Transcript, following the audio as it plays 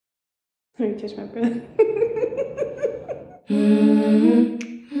Let me catch my breath.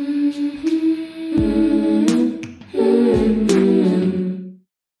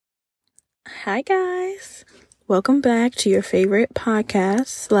 Hi guys, welcome back to your favorite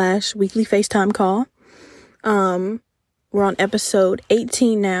podcast / weekly FaceTime call. We're on episode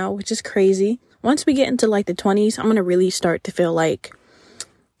 18 now, which is crazy. Once we get into like the 20s, I'm gonna really start to feel like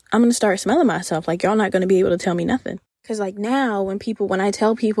I'm gonna start smelling myself. Like y'all not gonna be able to tell me nothing. Cause like now when I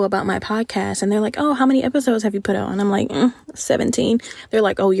tell people about my podcast and they're like, oh, how many episodes have you put out? And I'm like, 17. They're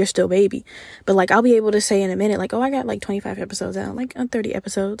like, oh, you're still baby. But like, I'll be able to say in a minute, like, oh, I got like 25 episodes out, like 30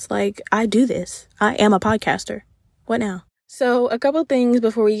 episodes. Like I do this. I am a podcaster. What now? So a couple things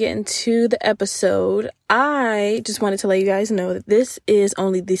before we get into the episode. I just wanted to let you guys know that this is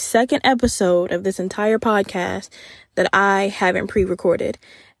only the second episode of this entire podcast that I haven't pre-recorded.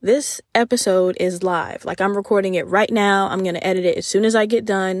 This episode is live. Like I'm recording it right now. I'm going to edit it as soon as I get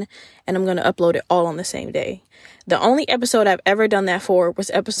done and I'm going to upload it all on the same day. The only episode I've ever done that for was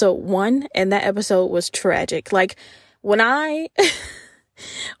episode 1 and that episode was tragic. Like when I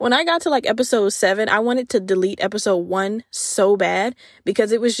got to like episode 7, I wanted to delete episode 1 so bad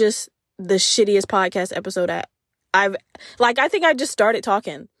because it was just the shittiest podcast episode I think I just started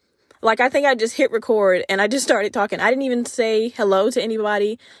talking. Like, I think I just hit record and I just started talking. I didn't even say hello to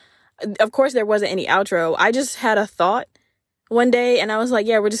anybody. Of course, there wasn't any outro. I just had a thought one day and I was like,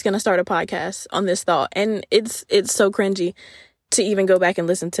 yeah, we're just going to start a podcast on this thought. And it's so cringy to even go back and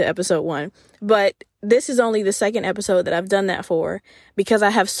listen to episode 1. But this is only the second episode that I've done that for because I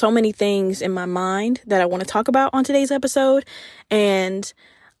have so many things in my mind that I want to talk about on today's episode. And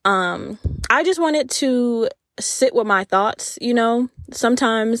I just wanted to sit with my thoughts, you know.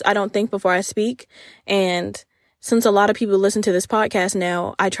 Sometimes I don't think before I speak. And since a lot of people listen to this podcast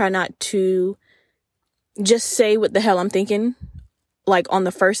now, I try not to just say what the hell I'm thinking, like on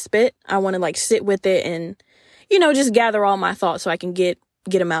the first spit. I want to like sit with it and, you know, just gather all my thoughts so I can get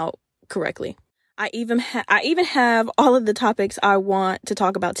them out correctly. I even have all of the topics I want to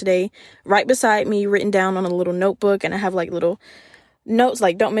talk about today right beside me written down on a little notebook. And I have like little notes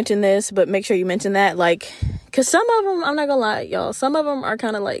like, don't mention this, but make sure you mention that. Like, because some of them, I'm not gonna lie, y'all, some of them are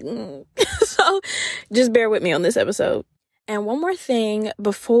kind of like, So just bear with me on this episode. And one more thing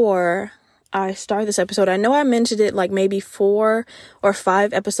before I start this episode. I know I mentioned it like maybe 4 or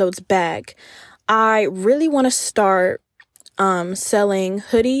 5 episodes back. I really want to start selling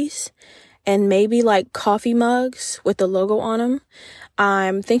hoodies and maybe like coffee mugs with the logo on them.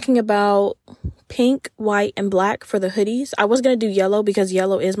 I'm thinking about pink, white, and black for the hoodies. I was going to do yellow because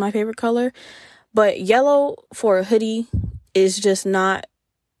yellow is my favorite color. But yellow for a hoodie is just not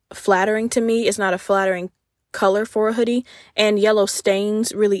flattering to me. It's not a flattering color for a hoodie. And yellow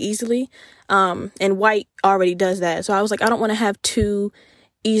stains really easily. And white already does that. So I was like, I don't want to have 2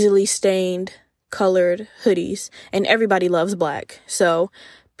 easily stained colored hoodies. And everybody loves black. So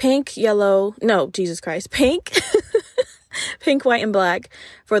pink, yellow, no, Jesus Christ, pink. Pink, white, and black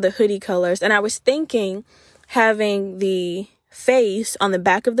for the hoodie colors. And I was thinking having the face on the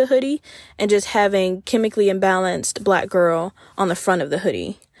back of the hoodie and just having chemically imbalanced black girl on the front of the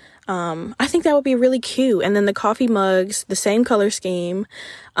hoodie. I think that would be really cute. And then the coffee mugs, the same color scheme,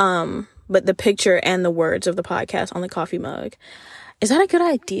 but the picture and the words of the podcast on the coffee mug. Is that a good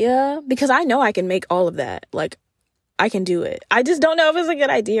idea? Because I know I can make all of that. Like, I can do it. I just don't know if it's a good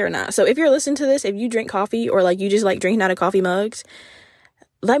idea or not. So if you're listening to this, if you drink coffee or like you just like drinking out of coffee mugs,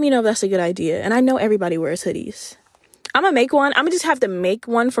 let me know if that's a good idea. And I know everybody wears hoodies. I'm gonna make one. I'm gonna just have to make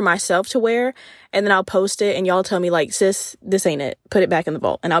one for myself to wear and then I'll post it and y'all tell me like, sis, this ain't it. Put it back in the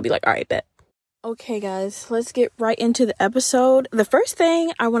vault. And I'll be like, all right, bet. Okay, guys, let's get right into the episode. The first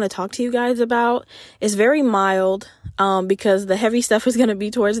thing I want to talk to you guys about is very mild because the heavy stuff is going to be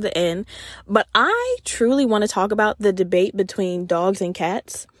towards the end. But I truly want to talk about the debate between dogs and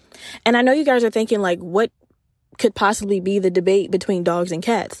cats. And I know you guys are thinking like, what could possibly be the debate between dogs and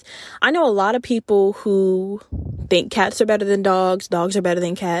cats? I know a lot of people who think cats are better than dogs are better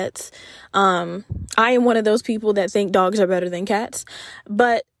than cats. I am one of those people that think dogs are better than cats.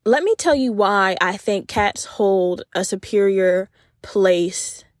 But let me tell you why I think cats hold a superior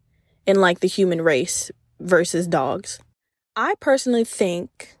place in like the human race versus dogs. I personally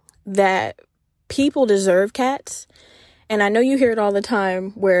think that people deserve cats. And I know you hear it all the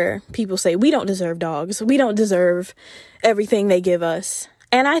time where people say, we don't deserve dogs. We don't deserve everything they give us.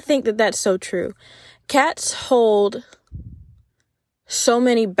 And I think that that's so true. Cats hold so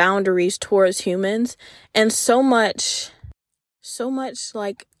many boundaries towards humans and so much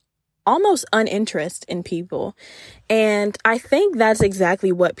like almost uninterest in people. And I think that's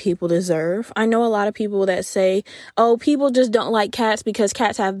exactly what people deserve. I know a lot of people that say, oh, people just don't like cats because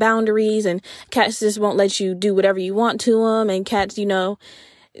cats have boundaries and cats just won't let you do whatever you want to them. And cats,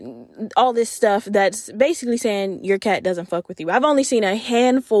 all this stuff that's basically saying your cat doesn't fuck with you. I've only seen a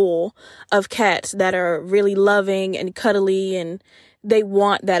handful of cats that are really loving and cuddly and they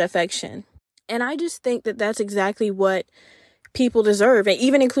want that affection. And I just think that that's exactly what people deserve, and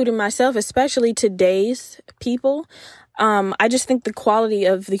even including myself, especially today's people. I just think the quality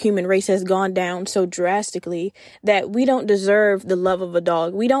of the human race has gone down so drastically that we don't deserve the love of a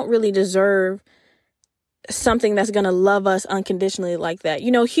dog. We don't really deserve something that's going to love us unconditionally like that.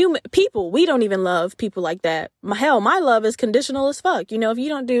 Human people, we don't even love people like that. My love is conditional as fuck. If you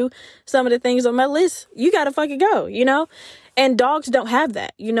don't do some of the things on my list, you got to fucking go, and dogs don't have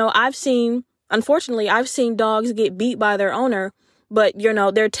that. Unfortunately, I've seen dogs get beat by their owner, but,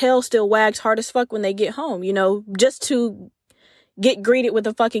 their tail still wags hard as fuck when they get home, just to get greeted with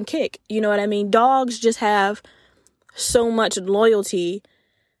a fucking kick. You know what I mean? Dogs just have so much loyalty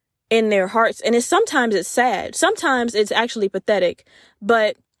in their hearts. And sometimes it's sad. Sometimes it's actually pathetic.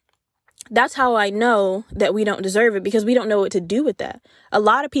 But that's how I know that we don't deserve it, because we don't know what to do with that. A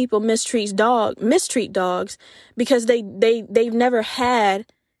lot of people mistreat dogs because they've never had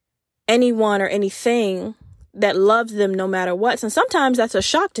anyone or anything that loves them no matter what. And sometimes that's a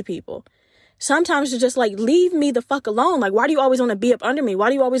shock to people. Sometimes it's just like, leave me the fuck alone. Like, why do you always want to be up under me? Why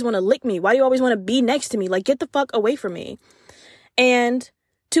do you always want to lick me? Why do you always want to be next to me? Like, get the fuck away from me. And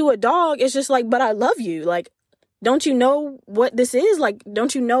to a dog, it's just like, but I love you. Like, don't you know what this is? Like,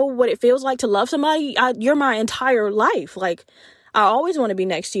 don't you know what it feels like to love somebody? You're my entire life. Like, I always want to be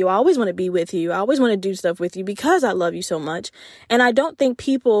next to you. I always want to be with you. I always want to do stuff with you because I love you so much. And I don't think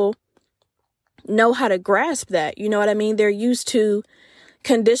people know how to grasp that. You know what I mean? They're used to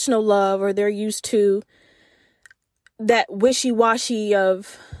conditional love, or they're used to that wishy-washy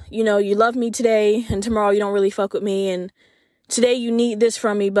of, you love me today and tomorrow you don't really fuck with me, and today you need this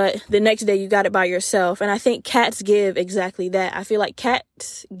from me, but the next day you got it by yourself. And I think cats give exactly that. I feel like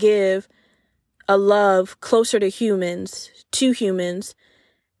cats give a love closer to humans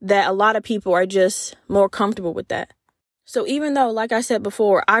that a lot of people are just more comfortable with that. So even though, like I said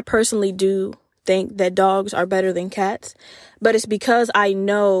before, I personally do think that dogs are better than cats, but it's because I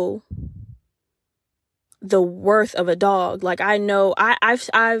know the worth of a dog. Like, I know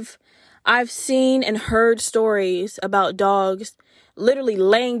I've seen and heard stories about dogs literally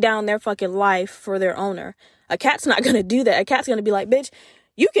laying down their fucking life for their owner. A cat's not going to do that. A cat's going to be like, bitch,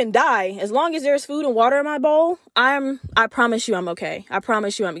 you can die. As long as there's food and water in my bowl, I promise you I'm okay. I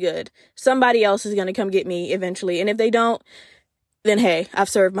promise you I'm good. Somebody else is going to come get me eventually. And if they don't, then hey, I've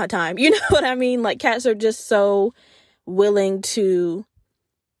served my time. You know what I mean? Like, cats are just so willing to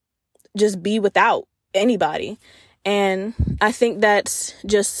just be without anybody. And I think that's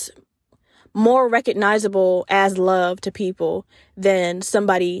just more recognizable as love to people than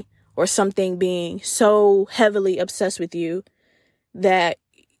somebody or something being so heavily obsessed with you that,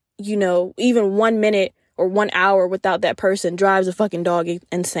 even 1 minute or 1 hour without that person drives a fucking dog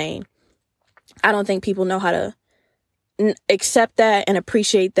insane. I don't think people know how to accept that and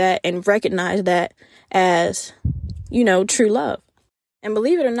appreciate that and recognize that as, true love. And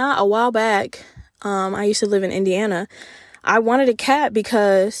believe it or not, a while back, I used to live in Indiana. I wanted a cat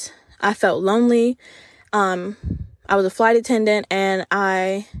because I felt lonely. I was a flight attendant, and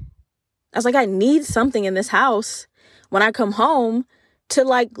I was like, I need something in this house when I come home to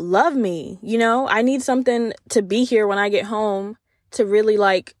like love me. I need something to be here when I get home to really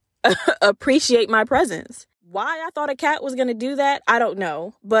like appreciate my presence. Why I thought a cat was going to do that, I don't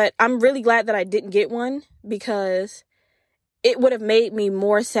know. But I'm really glad that I didn't get one, because it would have made me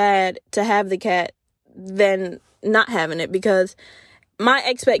more sad to have the cat than not having it, because my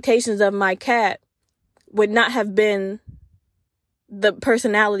expectations of my cat would not have been the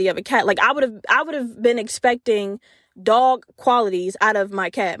personality of a cat. Like, I would have been expecting dog qualities out of my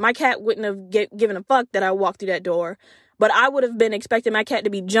cat. My cat wouldn't have given a fuck that I walked through that door. But I would have been expecting my cat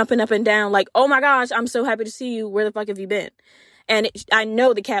to be jumping up and down like, oh my gosh, I'm so happy to see you. Where the fuck have you been? And I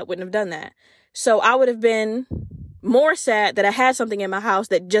know the cat wouldn't have done that. So I would have been more sad that I had something in my house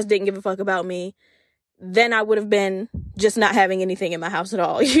that just didn't give a fuck about me than I would have been just not having anything in my house at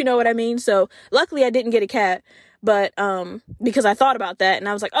all. You know what I mean? So luckily I didn't get a cat, but because I thought about that and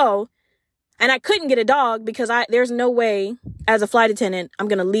I was like, oh, and I couldn't get a dog because there's no way as a flight attendant I'm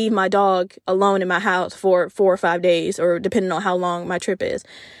going to leave my dog alone in my house for 4 or 5 days, or depending on how long my trip is.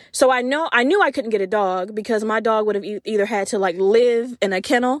 So I knew I couldn't get a dog because my dog would have either had to like live in a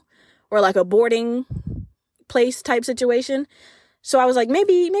kennel or like a boarding place type situation. So I was like,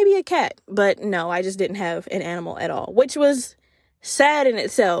 maybe a cat. But no, I just didn't have an animal at all, which was sad in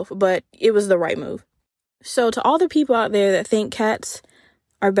itself, but it was the right move. So to all the people out there that think cats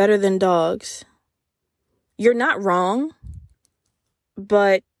are better than dogs, you're not wrong,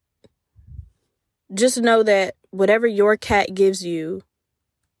 but just know that whatever your cat gives you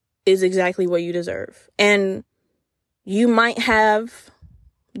is exactly what you deserve. And you might have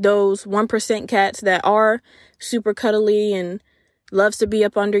those 1% cats that are super cuddly and loves to be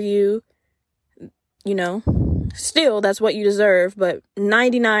up under you. You know, still, that's what you deserve. But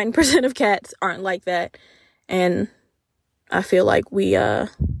 99% of cats aren't like that. And I feel like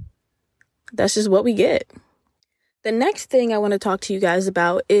that's just what we get. The next thing I want to talk to you guys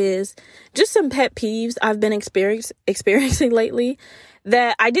about is just some pet peeves I've been experiencing lately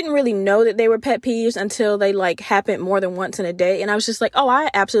that I didn't really know that they were pet peeves until they happened more than once in a day. And I was just like, oh,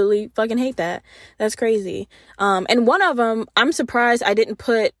 I absolutely fucking hate that. That's crazy. And one of them, I'm surprised I didn't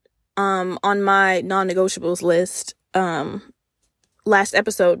put on my non-negotiables list last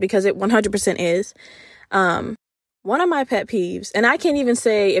episode, because it 100% is. One of my pet peeves, and I can't even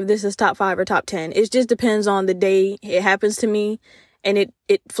say if this is top 5 or top 10. It just depends on the day it happens to me, and it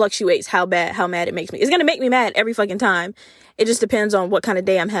fluctuates how mad it makes me. It's going to make me mad every fucking time. It just depends on what kind of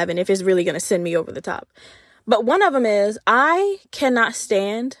day I'm having, if it's really going to send me over the top. But one of them is, I cannot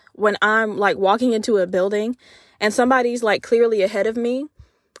stand when I'm walking into a building and somebody's clearly ahead of me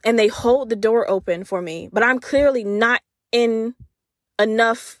and they hold the door open for me, but I'm clearly not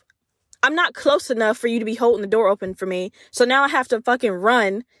I'm not close enough for you to be holding the door open for me. So now I have to fucking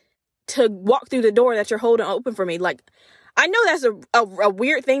run to walk through the door that you're holding open for me. I know that's a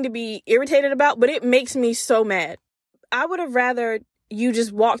weird thing to be irritated about, but it makes me so mad. I would have rather you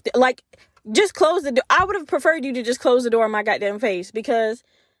just just close the door. I would have preferred you to just close the door in my goddamn face, because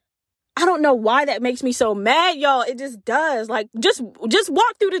I don't know why that makes me so mad, y'all. It just does. Just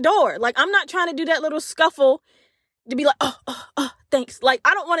walk through the door. I'm not trying to do that little scuffle to be oh, thanks. I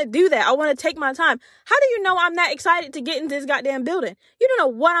don't want to do that. I want to take my time. How do you know I'm that excited to get into this goddamn building? You don't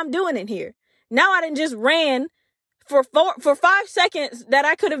know what I'm doing in here. Now I done just ran for 5 seconds that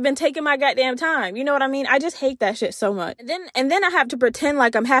I could have been taking my goddamn time. You know what I mean? I just hate that shit so much. And then I have to pretend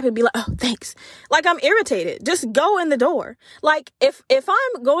like I'm happy to be oh, thanks. I'm irritated. Just go in the door. If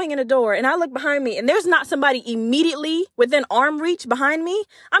I'm going in a door and I look behind me and there's not somebody immediately within arm reach behind me,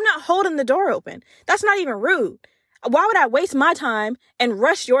 I'm not holding the door open. That's not even rude. Why would I waste my time and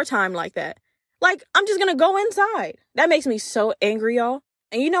rush your time like that? I'm just going to go inside. That makes me so angry, y'all.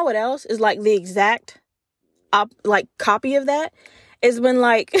 And you know what else is the exact copy of that is when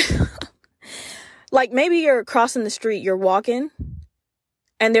maybe you're crossing the street, you're walking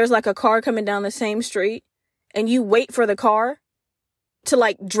and there's a car coming down the same street and you wait for the car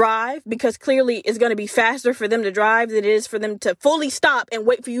to drive, because clearly it's going to be faster for them to drive than it is for them to fully stop and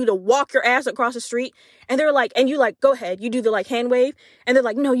wait for you to walk your ass across the street. And they're and you go ahead, you do the hand wave, and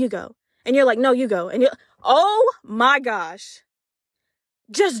they're no, you go. And you're no, you go. And you're, oh my gosh,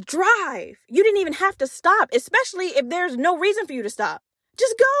 just drive. You didn't even have to stop, especially if there's no reason for you to stop.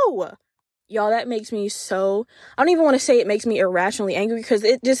 Just go. Y'all, that makes me so, I don't even want to say it makes me irrationally angry, because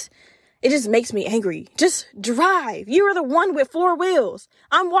it just makes me angry. Just drive. You are the one with 4 wheels.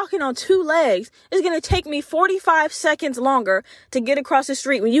 I'm walking on 2 legs. It's going to take me 45 seconds longer to get across the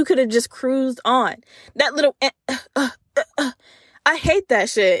street when you could have just cruised on. That little, I hate that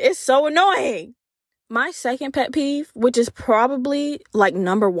shit. It's so annoying. My second pet peeve, which is probably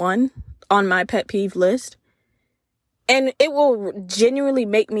number 1 on my pet peeve list, and it will genuinely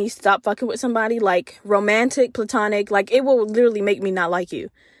make me stop fucking with somebody, romantic, platonic, it will literally make me not like you.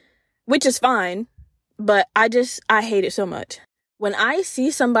 Which is fine, but I hate it so much. When I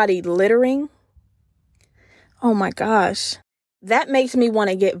see somebody littering, oh my gosh, that makes me want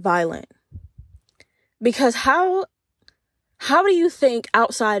to get violent. Because how do you think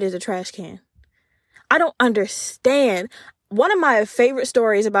outside is a trash can? I don't understand. One of my favorite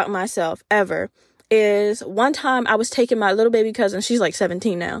stories about myself ever is one time I was taking my little baby cousin. She's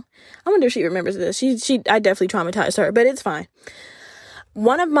 17 now. I wonder if she remembers this. I definitely traumatized her, but it's fine.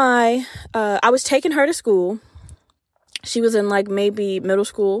 I was taking her to school. She was in maybe middle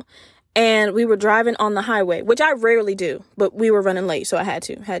school, and we were driving on the highway, which I rarely do, but we were running late. So I had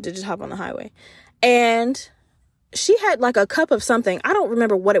to just hop on the highway, and she had a cup of something. I don't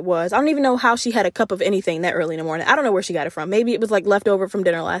remember what it was. I don't even know how she had a cup of anything that early in the morning. I don't know where she got it from. Maybe it was left over from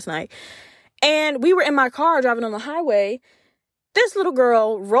dinner last night. And we were in my car driving on the highway. This little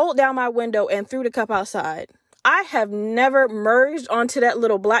girl rolled down my window and threw the cup outside. I have never merged onto that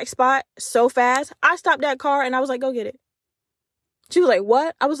little black spot so fast. I stopped that car and I was go get it. She was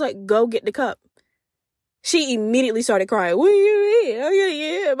what? I was go get the cup. She immediately started crying. What do you mean? I'm gonna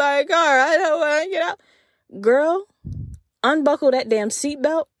get in my car. I don't want to get out. Girl, unbuckle that damn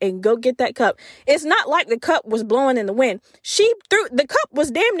seatbelt and go get that cup. It's not like the cup was blowing in the wind. The cup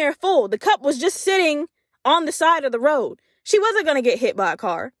was damn near full. The cup was just sitting on the side of the road. She wasn't going to get hit by a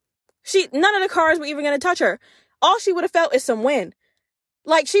car. None of the cars were even going to touch her. All she would have felt is some wind.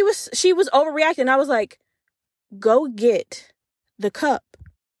 Like, she was overreacting. I was like, go get the cup.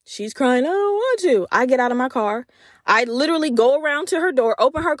 She's crying, I don't want to. I get out of my car. I literally go around to her door,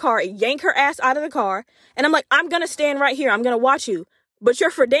 open her car, yank her ass out of the car. And I'm like, I'm going to stand right here. I'm going to watch you. But you're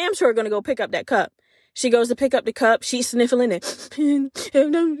for damn sure going to go pick up that cup. She goes to pick up the cup. She's sniffling and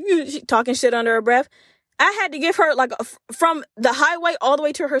she talking shit under her breath. I had to give her, like, from the highway all the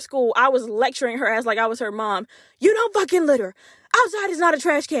way to her school, I was lecturing her ass like I was her mom. You don't fucking litter. Outside is not a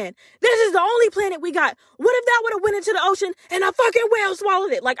trash can. This is the only planet we got. What if that would have went into the ocean and a fucking whale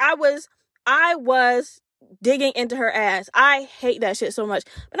swallowed it? Like, I was digging into her ass. I hate that shit so much.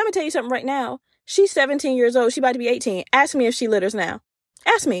 But I'm gonna tell you something right now. She's 17 years old. She about to be 18. Ask me if she litters now.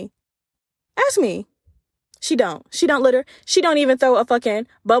 Ask me. She don't litter. She don't even throw a fucking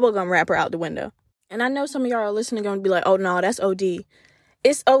bubblegum wrapper out the window. And I know some of y'all are listening going to be like, oh, no, that's OD.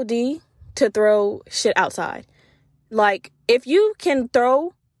 It's OD to throw shit outside. Like, if you can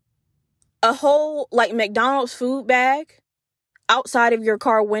throw a whole, like, McDonald's food bag outside of your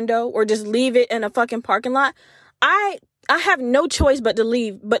car window or just leave it in a fucking parking lot, I have no choice but to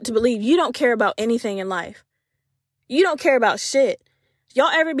believe you don't care about anything in life. You don't care about shit.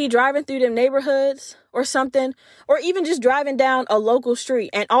 Y'all ever be driving through them neighborhoods or something, or even just driving down a local street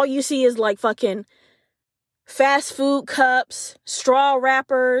and all you see is like fucking fast food cups, straw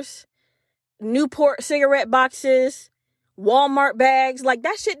wrappers, Newport cigarette boxes, Walmart bags? Like,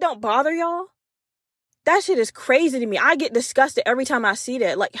 that shit don't bother y'all? That shit is crazy to me. I get disgusted every time I see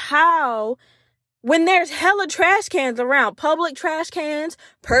that. Like, how, when there's hella trash cans around, public trash cans,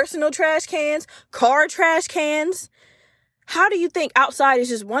 personal trash cans, car trash cans, how do you think outside is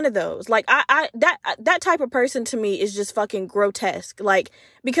just one of those? Like, that type of person to me is just fucking grotesque. Like,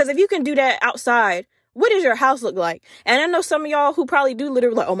 because if you can do that outside, what does your house look like? And I know some of y'all who probably do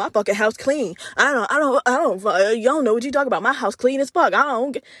literally like, oh, my fucking house clean. I don't, y'all know what you talk about. My house clean as fuck.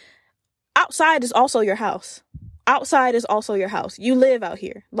 Outside is also your house. Outside is also your house. You live out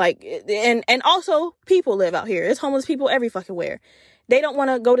here. Like, and also people live out here. There's homeless people every fucking where. They don't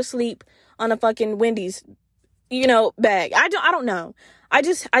want to go to sleep on a fucking Wendy's, bag. I don't know. I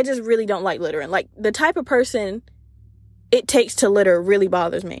just really don't like littering. Like, the type of person it takes to litter really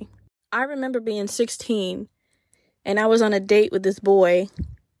bothers me. I remember being 16 and I was on a date with this boy.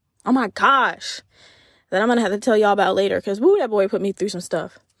 Oh my gosh. That I'm going to have to tell y'all about later because, that boy put me through some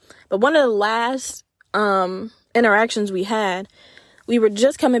stuff. But one of the last interactions we had, we were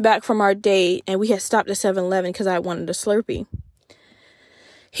just coming back from our date and we had stopped at 7-Eleven because I wanted a Slurpee.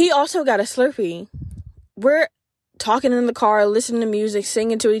 He also got a Slurpee. We're talking in the car, listening to music,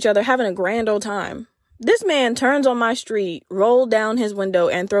 singing to each other, having a grand old time. This man turns on my street, rolled down his window,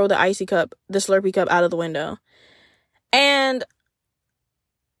 and throw the Slurpee cup out of the window. And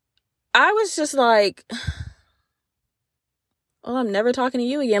I was just like, well, I'm never talking to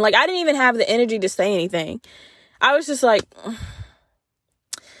you again. Like, I didn't even have the energy to say anything. I was just like,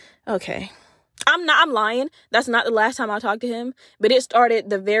 okay. I'm lying. That's not the last time I talked to him, but it started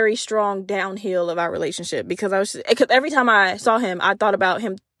the very strong downhill of our relationship because every time I saw him, I thought about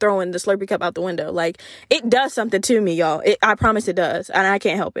him throwing the Slurpee cup out the window. Like, it does something to me, y'all. I promise it does, and I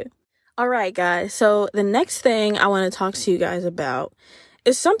can't help it. All right, guys. So the next thing I want to talk to you guys about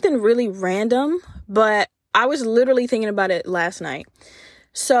is something really random, but I was literally thinking about it last night.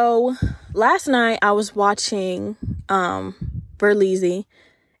 So last night I was watching Berleezy.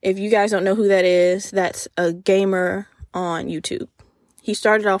 If you guys don't know who that is, that's a gamer on YouTube. He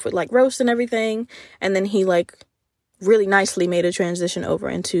started off with like roast and everything, and then he like really nicely made a transition over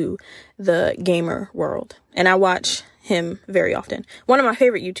into the gamer world. And I watch him very often. One of my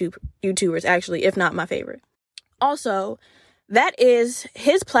favorite YouTubers, actually, if not my favorite. Also, that is,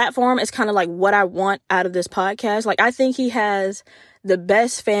 his platform is kind of like what I want out of this podcast. Like, I think he has the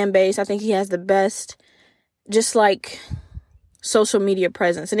best fan base. I think he has the best, just like, social media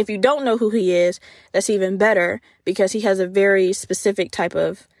presence. And if you don't know who he is, that's even better because he has a very specific type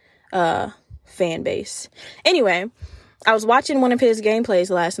of fan base. Anyway, I was watching one of his gameplays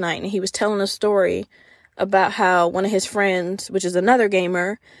last night and he was telling a story about how one of his friends, which is another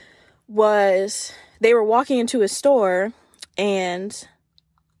gamer, they were walking into a store and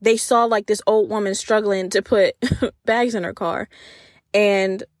they saw like this old woman struggling to put bags in her car.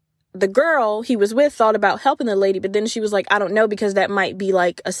 And the girl he was with thought about helping the lady, but then she was like, I don't know, because that might be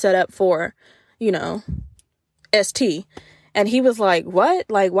like a setup for, ST. And he was like, what?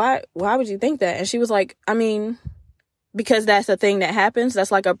 Like, why would you think that? And she was like, I mean, because that's a thing that happens.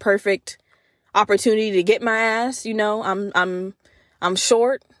 That's like a perfect opportunity to get my ass. You know, I'm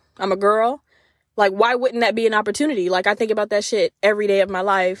short. I'm a girl. Like, why wouldn't that be an opportunity? Like, I think about that shit every day of my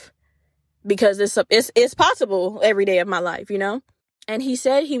life because it's possible every day of my life, you know? And he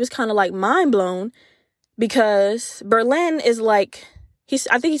said he was kind of like mind blown because Berlin is like,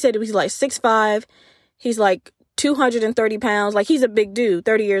 I think he said he's like 6'5". He's like 230 pounds. Like, he's a big dude,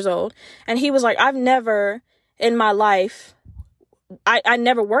 30 years old. And he was like, I've never in my life, I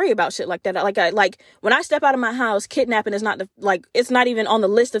never worry about shit like that. Like when I step out of my house, kidnapping is not it's not even on the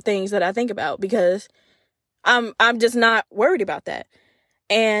list of things that I think about because I'm just not worried about that.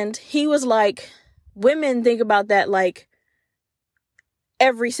 And he was like, women think about that like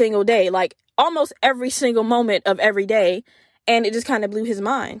every single day, like almost every single moment of every day. And it just kind of blew his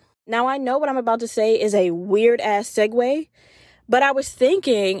mind. Now, I know what I'm about to say is a weird ass segue, but I was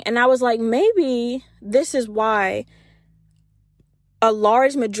thinking and I was like, maybe this is why a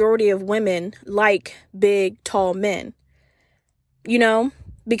large majority of women like big, tall men, you know,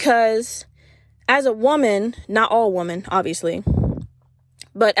 because as a woman, not all women, obviously,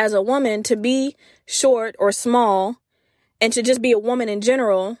 but as a woman to be short or small and to just be a woman in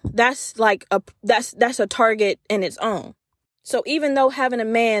general, that's like that's a target in its own. So even though having a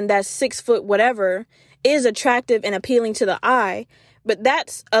man that's 6 foot whatever is attractive and appealing to the eye, but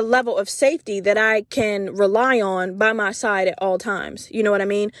that's a level of safety that I can rely on by my side at all times. You know what I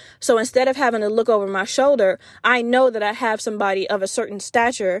mean? So instead of having to look over my shoulder, I know that I have somebody of a certain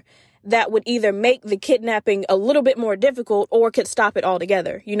stature that would either make the kidnapping a little bit more difficult or could stop it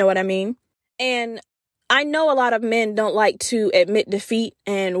altogether. You know what I mean? And I know a lot of men don't like to admit defeat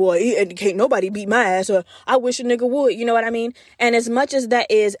and, well, can't nobody beat my ass, or I wish a nigga would. You know what I mean? And as much as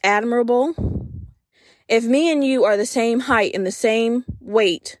that is admirable, if me and you are the same height and the same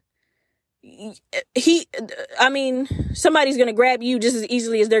weight, somebody's going to grab you just as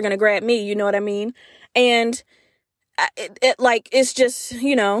easily as they're going to grab me. You know what I mean? And it's just,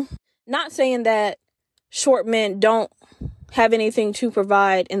 you know, not saying that short men don't have anything to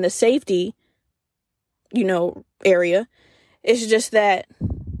provide in the safety, you know, area. It's just that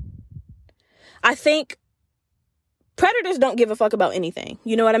I think predators don't give a fuck about anything.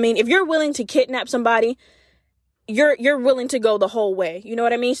 You know what I mean? If you're willing to kidnap somebody, you're willing to go the whole way. You know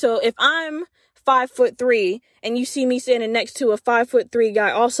what I mean? So if I'm 5'3" and you see me standing next to a 5'3"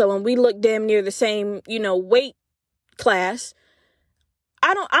 guy also, and we look damn near the same, you know, weight class,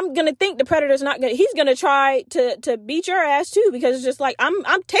 I'm going to think the predator's he's going to try to beat your ass too, because it's just like,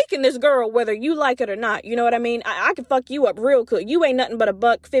 I'm taking this girl, whether you like it or not. You know what I mean? I can fuck you up real quick. You ain't nothing but a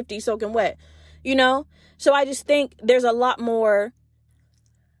 $150 soaking wet, you know? So I just think there's a lot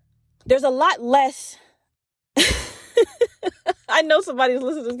less. I know somebody's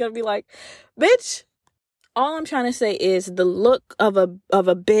listening is going to be like, bitch. All I'm trying to say is the look of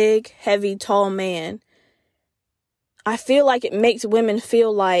a big, heavy, tall man, I feel like it makes women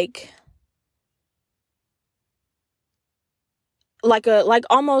feel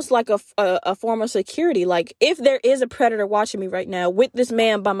almost like a form of security. Like, if there is a predator watching me right now with this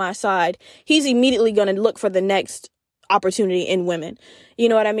man by my side, he's immediately going to look for the next opportunity in women. You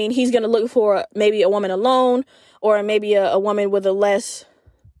know what I mean? He's going to look for maybe a woman alone, or maybe a woman with a less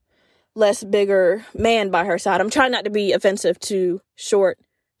bigger man by her side. I'm trying not to be offensive to short,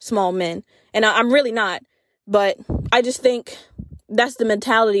 small men, and I'm really not. But I just think that's the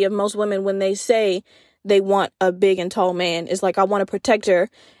mentality of most women when they say they want a big and tall man. It's like, I want to protect her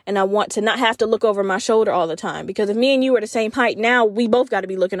and I want to not have to look over my shoulder all the time. Because if me and you are the same height, now we both got to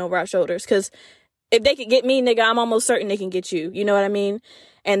be looking over our shoulders. Because if they could get me, nigga, I'm almost certain they can get you. You know what I mean?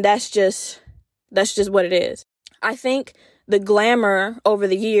 And that's just what it is. I think the glamour over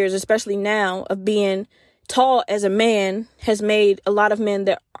the years, especially now, of being tall as a man has made a lot of men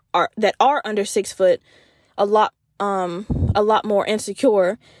that are under 6 foot a lot more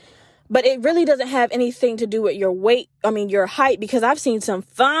insecure. But it really doesn't have anything to do with your weight. I mean, your height, because I've seen some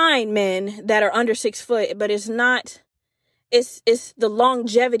fine men that are under 6 foot, but it's the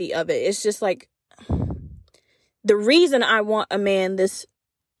longevity of it. It's just like, the reason I want a man this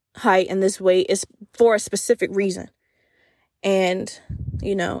height and this weight is for a specific reason. And,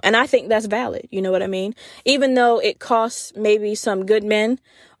 you know, and I think that's valid. You know what I mean? Even though it costs maybe some good men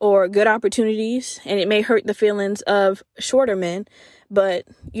or good opportunities, and it may hurt the feelings of shorter men, but,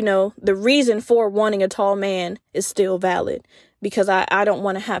 you know, the reason for wanting a tall man is still valid, because I don't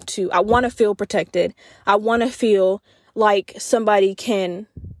want to have to. I want to feel protected. I want to feel like somebody can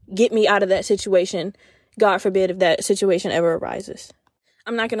get me out of that situation. God forbid if that situation ever arises.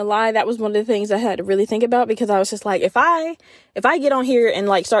 I'm not gonna lie, that was one of the things I had to really think about, because I was just like, if I get on here and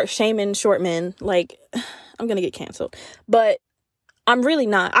like start shaming short men, like, I'm gonna get canceled. But I'm really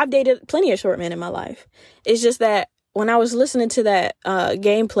not. I've dated plenty of short men in my life. It's just that when I was listening to that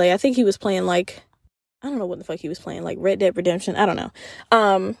gameplay, I think he was playing like, I don't know what the fuck he was playing, like Red Dead Redemption. I don't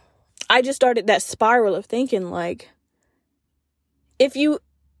know. I just started that spiral of thinking, like, if you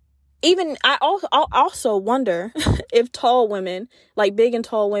even, I also wonder if tall women, like big and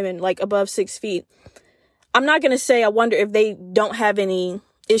tall women, like above 6 feet, I'm not going to say I wonder if they don't have any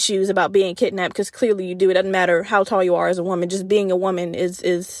issues about being kidnapped, because clearly you do. It doesn't matter how tall you are as a woman. Just being a woman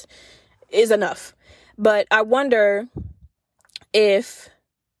is enough. But I wonder if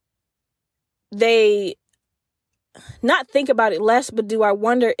they not think about it less, but I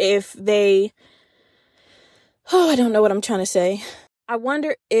wonder if they, I don't know what I'm trying to say. I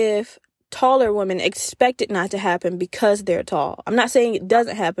wonder if taller women expect it not to happen because they're tall. I'm not saying it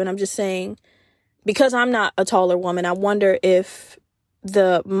doesn't happen. I'm just saying, because I'm not a taller woman, I wonder if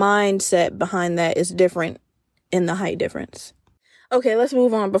the mindset behind that is different in the height difference. Okay, let's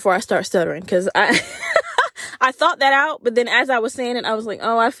move on before I start stuttering, because I thought that out, but then as I was saying it, I was like,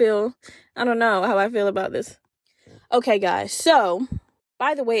 oh, I don't know how I feel about this. Okay, guys, so,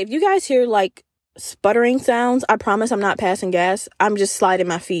 by the way, if you guys hear, like, sputtering sounds, I promise I'm not passing gas. I'm just sliding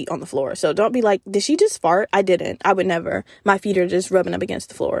my feet on the floor. So don't be like, did she just fart? I didn't. I would never. My feet are just rubbing up against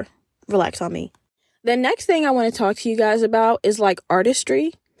the floor. Relax on me. The next thing I want to talk to you guys about is like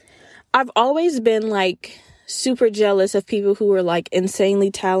artistry. I've always been like super jealous of people who are like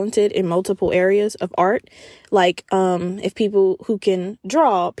insanely talented in multiple areas of art. Like, if people who can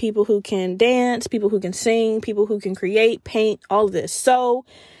draw, people who can dance, people who can sing, people who can create, paint, all of this. So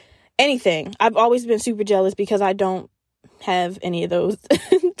anything. I've always been super jealous because I don't have any of those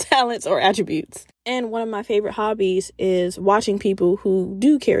talents or attributes. And one of my favorite hobbies is watching people who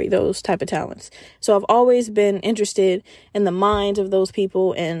do carry those type of talents. So I've always been interested in the minds of those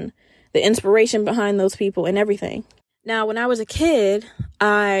people and the inspiration behind those people and everything. Now, when I was a kid,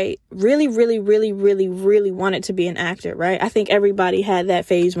 I really, really, really, really, really wanted to be an actor, right? I think everybody had that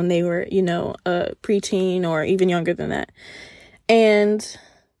phase when they were, a preteen or even younger than that. And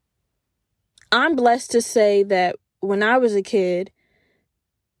I'm blessed to say that when I was a kid,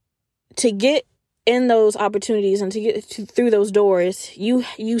 to get in those opportunities and to get through those doors,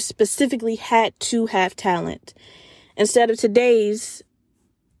 you specifically had to have talent. Instead of today's,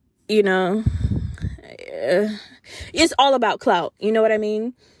 it's all about clout. You know what I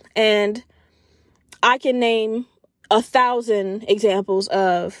mean? And I can name 1,000 examples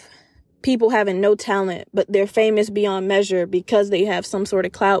of people having no talent, but they're famous beyond measure because they have some sort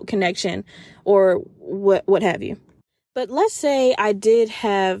of clout connection or what have you. But let's say I did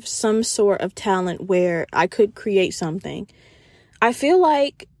have some sort of talent where I could create something. I feel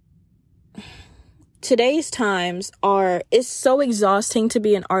like today's times it's so exhausting to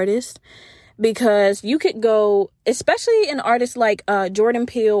be an artist, because you could go, especially an artist like Jordan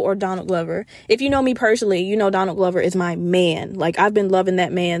Peele or Donald Glover. If you know me personally, you know Donald Glover is my man. Like, I've been loving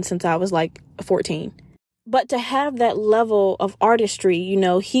that man since I was like 14. But to have that level of artistry,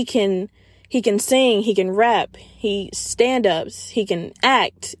 he can sing, he can rap, he stand-ups, he can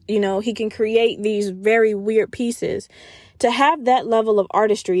act, he can create these very weird pieces. To have that level of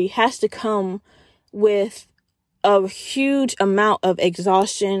artistry has to come with a huge amount of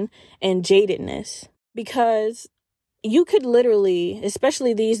exhaustion and jadedness, because you could literally,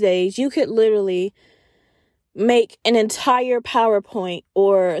 especially these days, make an entire PowerPoint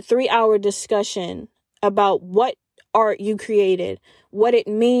or 3-hour discussion about what art you created, what it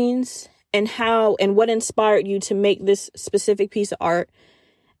means, and how and what inspired you to make this specific piece of art.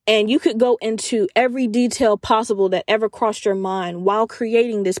 And you could go into every detail possible that ever crossed your mind while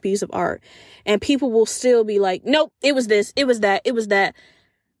creating this piece of art. And people will still be like, nope, it was this, it was that, it was that.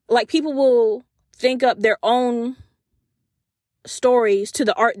 Like, people will think up their own stories to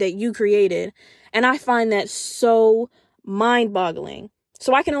the art that you created. And I find that so mind-boggling.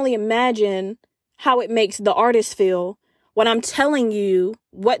 So I can only imagine how it makes the artist feel when I'm telling you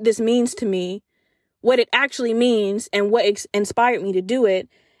what this means to me, what it actually means, and what inspired me to do it.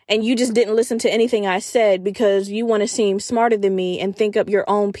 And you just didn't listen to anything I said because you want to seem smarter than me and think up your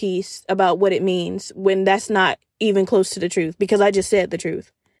own piece about what it means, when that's not even close to the truth, because I just said the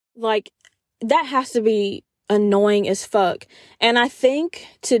truth. Like, that has to be annoying as fuck. And I think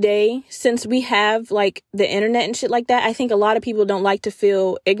today, since we have like the internet and shit like that, I think a lot of people don't like to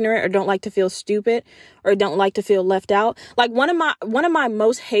feel ignorant or don't like to feel stupid or don't like to feel left out. Like, one of my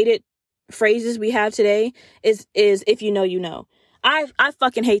most hated phrases we have today is if you know, you know. I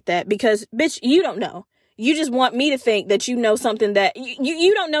fucking hate that, because bitch, you don't know. You just want me to think that you know something that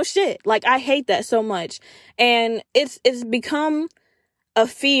you don't know shit. Like, I hate that so much. And it's become a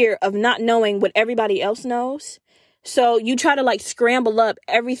fear of not knowing what everybody else knows. So you try to like scramble up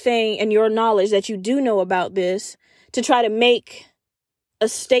everything and your knowledge that you do know about this to try to make a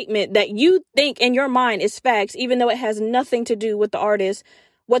statement that you think in your mind is facts, even though it has nothing to do with the artist,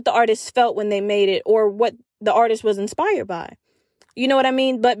 what the artist felt when they made it, or what the artist was inspired by. You know what I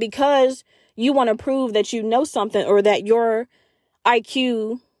mean? But because you want to prove that you know something, or that your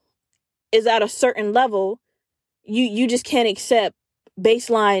IQ is at a certain level, you just can't accept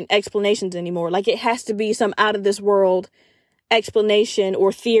baseline explanations anymore. Like, it has to be some out of this world explanation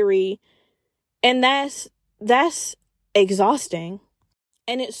or theory. And that's exhausting.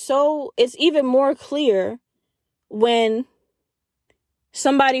 And it's even more clear when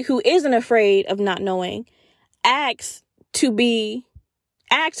somebody who isn't afraid of not knowing asks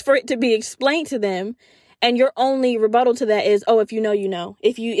for it to be explained to them, and your only rebuttal to that is, oh, if you know, you know.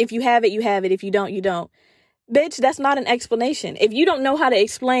 If you have it, you have it. If you don't, you don't. Bitch, that's not an explanation. If you don't know how to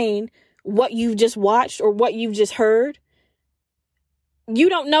explain what you've just watched or what you've just heard, you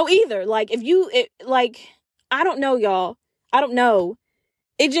don't know either. Like, I don't know, y'all. I don't know.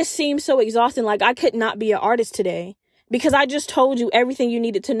 It just seems so exhausting. Like, I could not be an artist today because I just told you everything you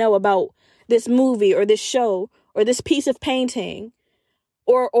needed to know about this movie or this show or this piece of painting.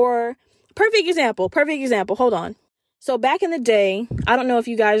 Or perfect example. Hold on. So back in the day, I don't know if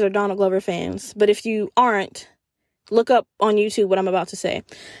you guys are Donald Glover fans, but if you aren't, look up on YouTube what I'm about to say.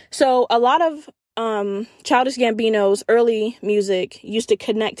 So a lot of Childish Gambino's early music used to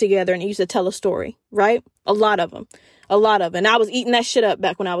connect together and it used to tell a story, right? A lot of them. And I was eating that shit up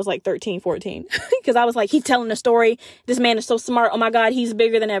back when I was like 13, 14. Because I was like, he's telling a story. This man is so smart. Oh my God, he's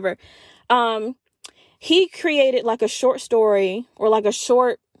bigger than ever. He created like a short story or like a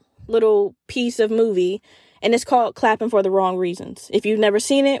short little piece of movie. And it's called Clapping for the Wrong Reasons. If you've never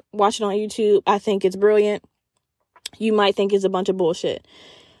seen it, watch it on YouTube. I think it's brilliant. You might think it's a bunch of bullshit.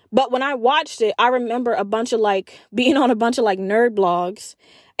 But when I watched it, I remember being on a bunch of nerd blogs,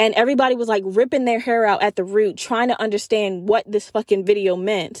 and everybody was like ripping their hair out at the root, trying to understand what this fucking video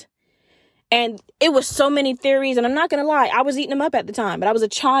meant. And it was so many theories, and I'm not going to lie, I was eating them up at the time, but I was a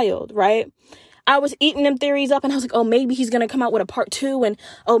child, right? I was eating them theories up, and I was like, oh, maybe he's going to come out with a part 2, and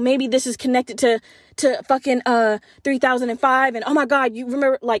oh, maybe this is connected to fucking 3005, and oh my God, you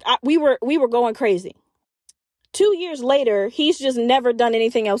remember, we were going crazy. 2 years later, he's just never done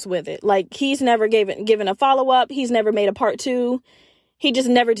anything else with it. Like, he's never given a follow-up, he's never made a part 2, he just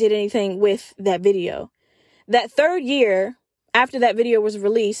never did anything with that video. That third year, after that video was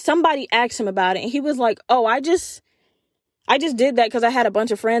released, somebody asked him about it, and he was like, oh, I just did that because I had a bunch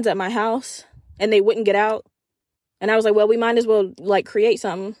of friends at my house, and they wouldn't get out. And I was like, well, we might as well, create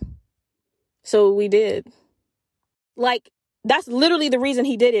something. So we did. That's literally the reason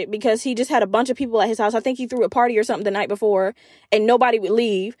he did it, because he just had a bunch of people at his house. I think he threw a party or something the night before, and nobody would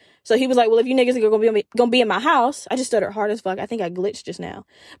leave. So he was like, well, if you niggas are gonna be in my house, I just stuttered hard as fuck. I think I glitched just now.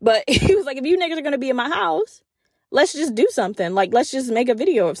 But he was like, if you niggas are gonna be in my house, let's just do something. Let's just make a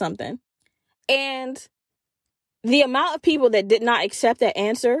video of something. And the amount of people that did not accept that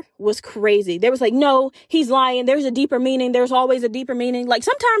answer was crazy. They was like, no, he's lying. There's a deeper meaning. There's always a deeper meaning.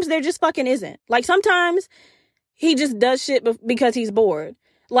 Sometimes there just fucking isn't. Sometimes he just does shit because he's bored.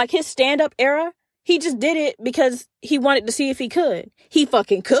 His stand-up era, he just did it because he wanted to see if he could. He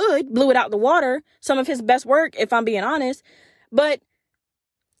fucking could. Blew it out the water. Some of his best work, if I'm being honest. But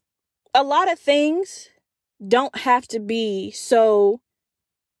a lot of things don't have to be so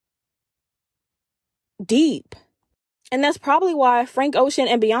deep. And that's probably why Frank Ocean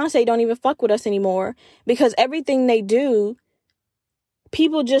and Beyonce don't even fuck with us anymore. Because everything they do,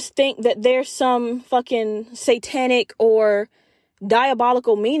 people just think that there's some fucking satanic or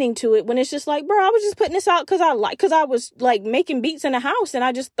diabolical meaning to it, when it's just like, bro, I was just putting this out because I was making beats in the house and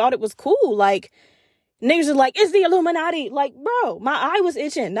I just thought it was cool. Niggas are like, it's the Illuminati. Bro, my eye was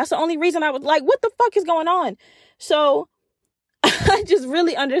itching. That's the only reason I was like, what the fuck is going on? So I just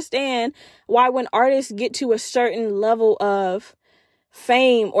really understand why when artists get to a certain level of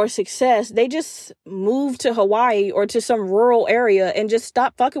fame or success, they just move to Hawaii or to some rural area and just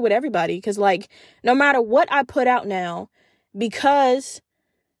stop fucking with everybody. Because no matter what I put out now, because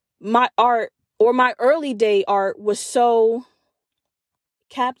my art or my early day art was so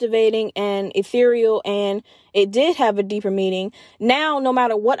captivating and ethereal and it did have a deeper meaning, now no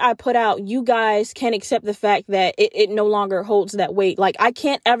matter what I put out, you guys can't accept the fact that it no longer holds that weight. I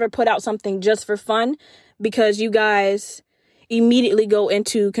can't ever put out something just for fun because you guys immediately go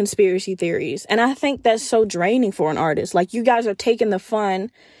into conspiracy theories. And I think that's so draining for an artist. You guys are taking the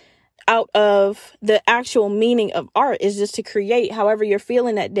fun out of the actual meaning of art is just to create however you're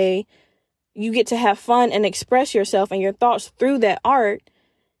feeling that day. You get to have fun and express yourself and your thoughts through that art.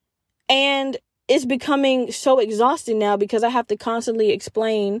 And it's becoming so exhausting now because I have to constantly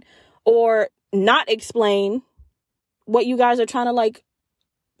explain or not explain what you guys are trying to like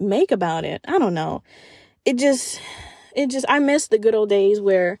make about it. I don't know. I miss the good old days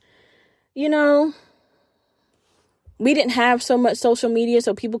where, you know, we didn't have so much social media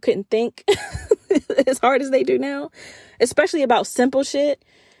so people couldn't think as hard as they do now, especially about simple shit.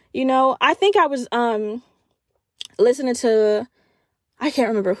 You know, I think I was listening to, I can't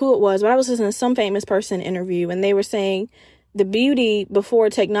remember who it was, but I was listening to some famous person interview, and they were saying the beauty before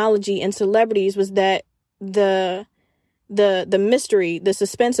technology and celebrities was that the mystery, the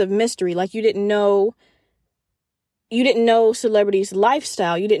suspense of mystery, like you didn't know celebrities'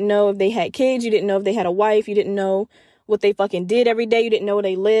 lifestyle. You didn't know if they had kids. You didn't know if they had a wife. You didn't know what they fucking did every day. You didn't know where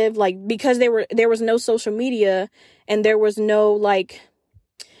they lived. Like, because there was no social media and there was no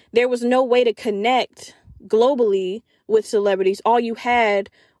way to connect globally with celebrities. All you had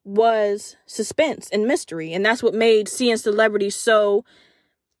was suspense and mystery. And that's what made seeing celebrities so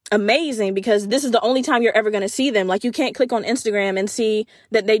amazing, because this is the only time you're ever going to see them. Like, you can't click on Instagram and see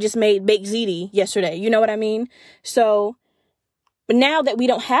that they just made baked ziti yesterday. You know what I mean? So, but now that we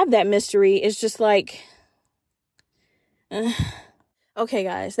don't have that mystery, it's just like, okay,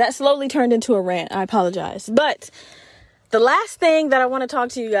 guys, that slowly turned into a rant. I apologize. But the last thing that I want to talk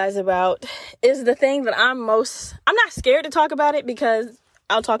to you guys about is the thing that I'm not scared to talk about it because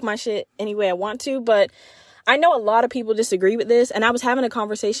I'll talk my shit any way I want to, but I know a lot of people disagree with this, and I was having a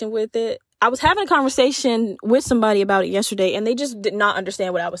conversation with somebody about it yesterday, and they just did not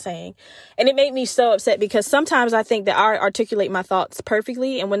understand what I was saying. And it made me so upset because sometimes I think that I articulate my thoughts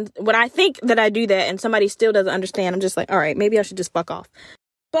perfectly, and when I think that I do that and somebody still doesn't understand, I'm just like, all right, maybe I should just fuck off.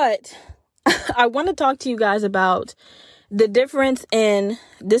 But I want to talk to you guys about the difference in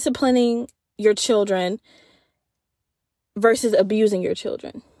disciplining your children versus abusing your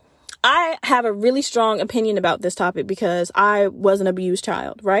children. I have a really strong opinion about this topic because I was an abused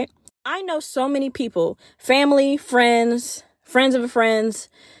child, right? I know so many people, family, friends of friends,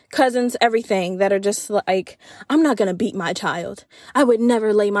 cousins, everything, that are just like, I'm not going to beat my child. I would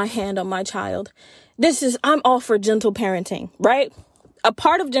never lay my hand on my child. I'm all for gentle parenting, right? A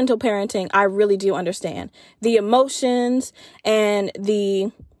part of gentle parenting, I really do understand. The emotions and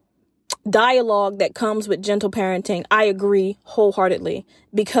the dialogue that comes with gentle parenting, I agree wholeheartedly,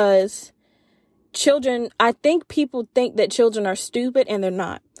 because I think people think that children are stupid, and they're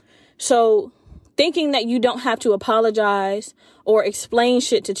not. So thinking that you don't have to apologize or explain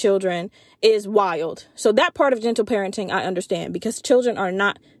shit to children is wild. So that part of gentle parenting, I understand, because children are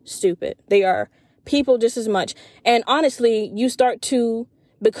not stupid. They are people just as much. And honestly, you start to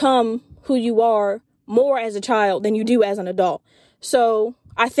become who you are more as a child than you do as an adult. So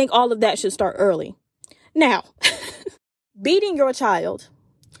I think all of that should start early. Now, beating your child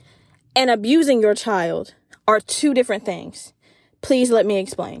and abusing your child are two different things. Please let me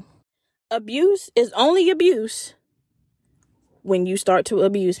explain. Abuse is only abuse when you start to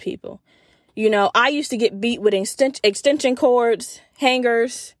abuse people. You know, I used to get beat with extension cords,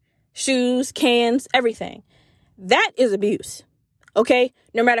 hangers, shoes, cans, everything. That is abuse. Okay?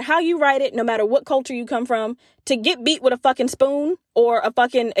 No matter how you write it, no matter what culture you come from, to get beat with a fucking spoon or a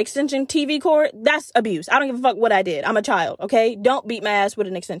fucking extension TV cord, that's abuse. I don't give a fuck what I did. I'm a child, okay? Don't beat my ass with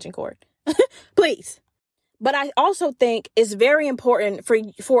an extension cord. Please. But I also think it's very important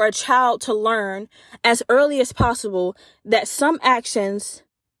for a child to learn as early as possible that some actions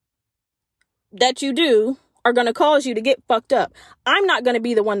that you do are going to cause you to get fucked up. I'm not going to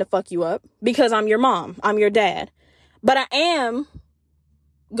be the one to fuck you up because I'm your mom. I'm your dad. But I am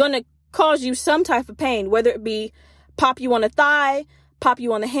going to cause you some type of pain, whether it be pop you on the thigh, pop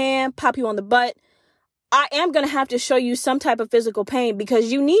you on the hand, pop you on the butt. I am going to have to show you some type of physical pain,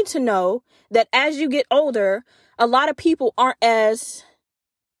 because you need to know that as you get older, a lot of people aren't as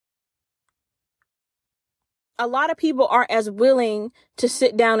willing to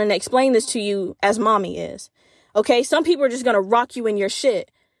sit down and explain this to you as mommy is. Okay? Some people are just going to rock you in your shit.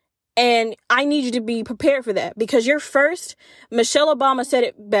 And I need you to be prepared for that, because Michelle Obama said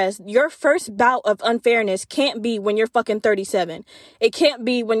it best, your first bout of unfairness can't be when you're fucking 37. It can't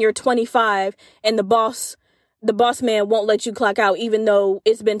be when you're 25 and the boss man won't let you clock out, even though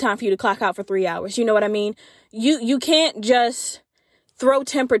it's been time for you to clock out for 3 hours. You know what I mean? You can't just throw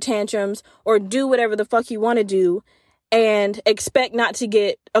temper tantrums or do whatever the fuck you want to do and expect not to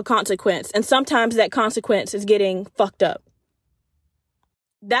get a consequence. And sometimes that consequence is getting fucked up.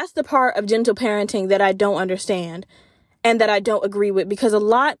 That's the part of gentle parenting that I don't understand. and that I don't agree with, because a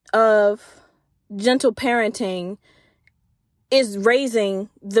lot of gentle parenting is raising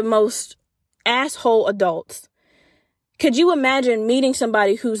the most asshole adults. Could you imagine meeting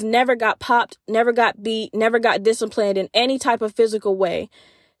somebody who's never got popped, never got beat, never got disciplined in any type of physical way?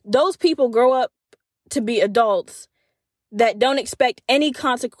 Those people grow up to be adults that don't expect any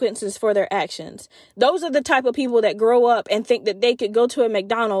consequences for their actions. Those are the type of people that grow up and think that they could go to a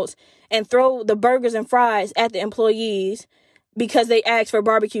McDonald's and throw the burgers and fries at the employees because they asked for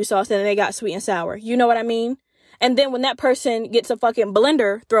barbecue sauce and they got sweet and sour. You know what I mean? And then when that person gets a fucking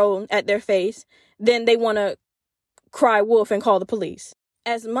blender thrown at their face, then they want to cry wolf and call the police.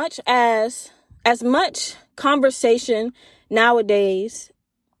 As much conversation nowadays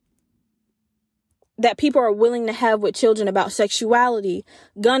that people are willing to have with children about sexuality,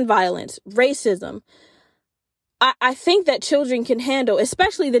 gun violence, racism, I think that children can handle,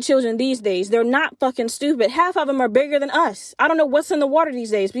 especially the children these days. They're not fucking stupid. Half of them are bigger than us. I don't know what's in the water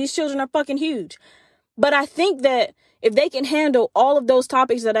these days, but these children are fucking huge. But I think that if they can handle all of those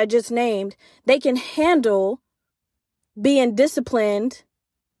topics that I just named, they can handle being disciplined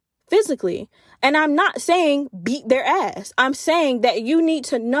physically. And I'm not saying beat their ass. I'm saying that you need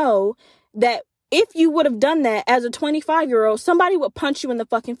to know that if you would have done that as a 25-year-old, somebody would punch you in the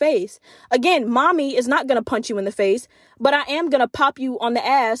fucking face. Again, mommy is not going to punch you in the face, but I am going to pop you on the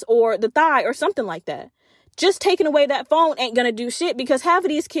ass or the thigh or something like that. Just taking away that phone ain't going to do shit, because half of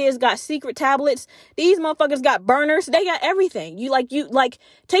these kids got secret tablets. These motherfuckers got burners. They got everything. You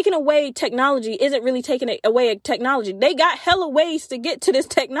taking away technology isn't really taking away technology. They got hella ways to get to this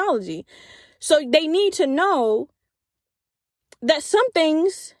technology. So they need to know that some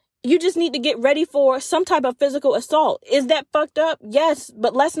things you just need to get ready for some type of physical assault. Is that fucked up? Yes,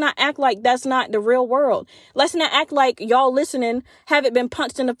 but let's not act like that's not the real world. Let's not act like y'all listening haven't been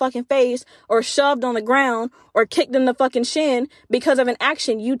punched in the fucking face or shoved on the ground or kicked in the fucking shin because of an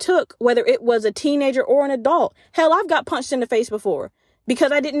action you took, whether it was a teenager or an adult. Hell, I've got punched in the face before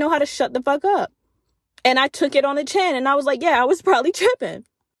because I didn't know how to shut the fuck up. And I took it on the chin and I was like, yeah, I was probably tripping.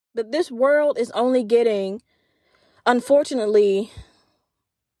 But this world is only getting, unfortunately,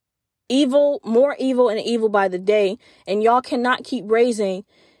 more evil and evil by the day. And y'all cannot keep raising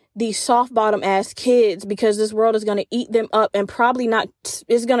these soft bottom ass kids, because this world is going to eat them up and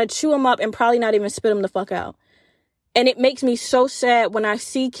is going to chew them up and probably not even spit them the fuck out. And it makes me so sad when I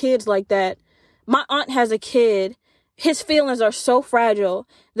see kids like that. My aunt has a kid. His feelings are so fragile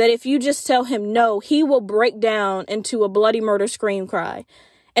that if you just tell him no, he will break down into a bloody murder scream cry.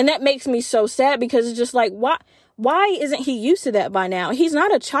 And that makes me so sad, because it's just like, why isn't he used to that by now? He's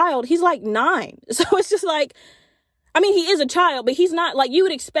not a child. He's like 9. So it's just like, I mean, he is a child, but he's not like, you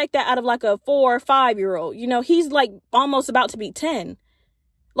would expect that out of like a 4 or 5-year-old. You know, he's like almost about to be 10.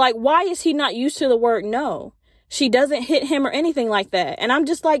 Like, why is he not used to the word no? She doesn't hit him or anything like that. And I'm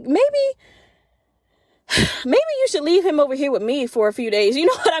just like, maybe you should leave him over here with me for a few days. You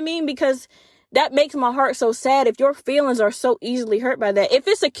know what I mean? Because that makes my heart so sad if your feelings are so easily hurt by that. If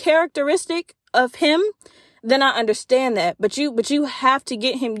it's a characteristic of him, then I understand that. But you have to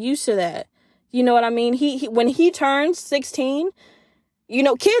get him used to that. You know what I mean? He when he turns 16, you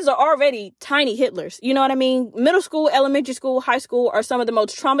know, kids are already tiny Hitlers. You know what I mean? Middle school, elementary school, high school are some of the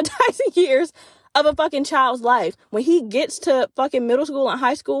most traumatizing years of a fucking child's life. When he gets to fucking middle school and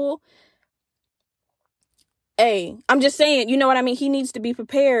high school, hey, I'm just saying, you know what I mean? He needs to be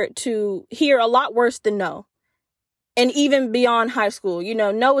prepared to hear a lot worse than no. And even beyond high school, you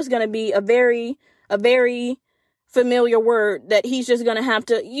know, no is going to be a very familiar word that he's just going to have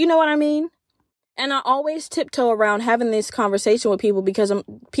to, you know what I mean? And I always tiptoe around having this conversation with people, because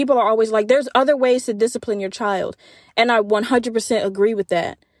people are always like, there's other ways to discipline your child. And I 100% agree with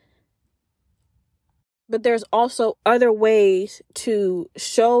that. But there's also other ways to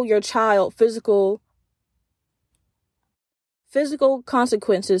show your child physical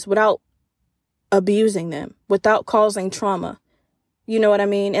consequences without abusing them, without causing trauma. You know what I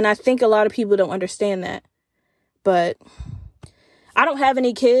mean? And I think a lot of people don't understand that. But I don't have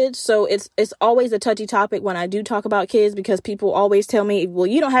any kids, so it's always a touchy topic when I do talk about kids, because people always tell me, well,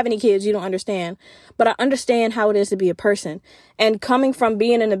 you don't have any kids, you don't understand. But I understand how it is to be a person. And coming from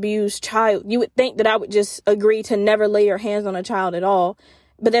being an abused child, you would think that I would just agree to never lay your hands on a child at all.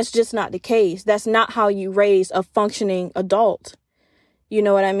 But that's just not the case. That's not how you raise a functioning adult. You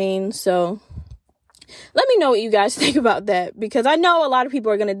know what I mean? So let me know what you guys think about that, because I know a lot of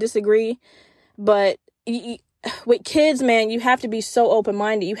people are going to disagree. But with kids, man, you have to be so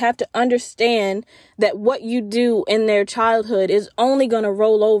open-minded. You have to understand that what you do in their childhood is only going to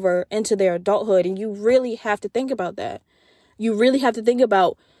roll over into their adulthood. And you really have to think about that. You really have to think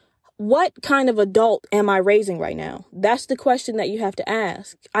about what kind of adult am I raising right now? That's the question that you have to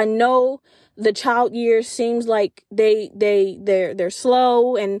ask. I know the child years seems like they're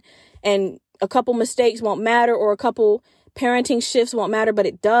slow and a couple mistakes won't matter, or a couple parenting shifts won't matter, but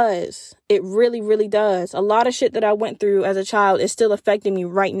it does. It really, really does. A lot of shit that I went through as a child is still affecting me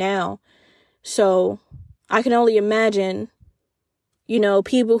right now. So I can only imagine,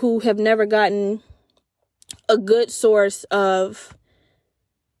 people who have never gotten a good source of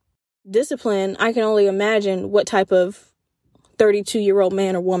discipline. I can only imagine what type of 32-year-old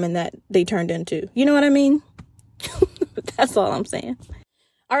man or woman that they turned into. You know what I mean? That's all I'm saying.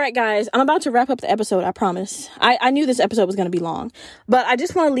 All right, guys, I'm about to wrap up the episode. I promise. I knew this episode was going to be long, but I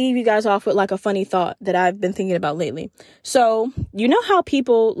just want to leave you guys off with like a funny thought that I've been thinking about lately. So, you know how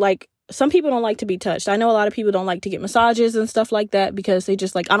people some people don't like to be touched. I know a lot of people don't like to get massages and stuff like that because they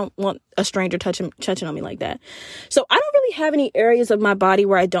just I don't want a stranger touching on me like that. So I don't really have any areas of my body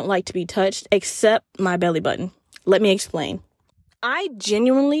where I don't like to be touched except my belly button. Let me explain. I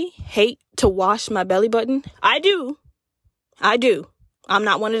genuinely hate to wash my belly button. I do. I'm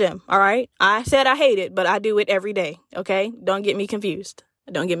not one of them. All right. I said I hate it, but I do it every day. Okay. Don't get me confused.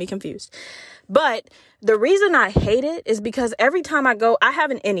 But the reason I hate it is because every time I go, I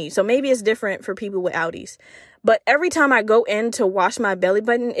have an innie. So maybe it's different for people with outies. But every time I go in to wash my belly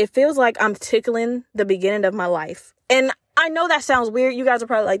button, it feels like I'm tickling the beginning of my life. And I know that sounds weird. You guys are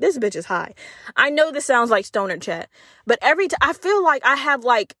probably like, this bitch is high. I know this sounds like stoner chat. But every time I feel like I have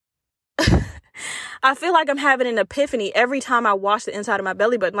I feel like I'm having an epiphany every time I wash the inside of my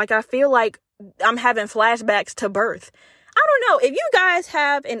belly button. Like I feel like I'm having flashbacks to birth. I don't know. If you guys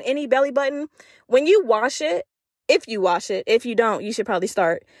have an innie belly button, when you wash it, if you don't, you should probably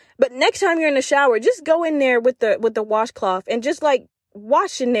start. But next time you're in the shower, just go in there with the washcloth and just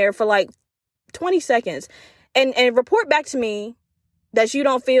wash in there for 20 seconds and report back to me that you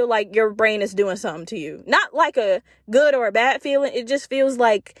don't feel like your brain is doing something to you. Not like a good or a bad feeling. It just feels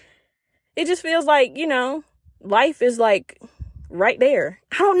like, life is right there.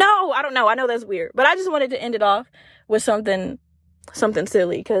 I don't know. I know that's weird, but I just wanted to end it off with something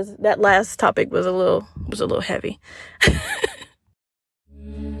silly because that last topic was a little heavy.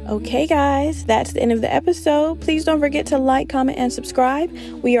 Okay, guys, that's the end of the episode. Please don't forget to like, comment, and subscribe.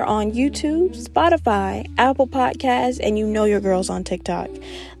 We are on YouTube, Spotify, Apple Podcasts, and your girl's on TikTok.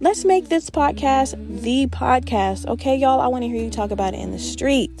 Let's make this podcast the podcast. Okay, y'all? I want to hear you talk about it in the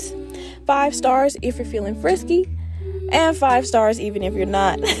streets. 5 stars if you're feeling frisky, and 5 stars even if you're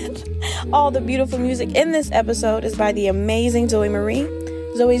not. All the beautiful music in this episode is by the amazing Zoe Marie.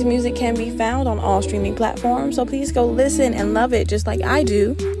 Zoe's music can be found on all streaming platforms, so please go listen and love it just like I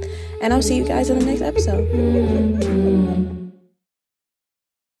do. And I'll see you guys in the next episode.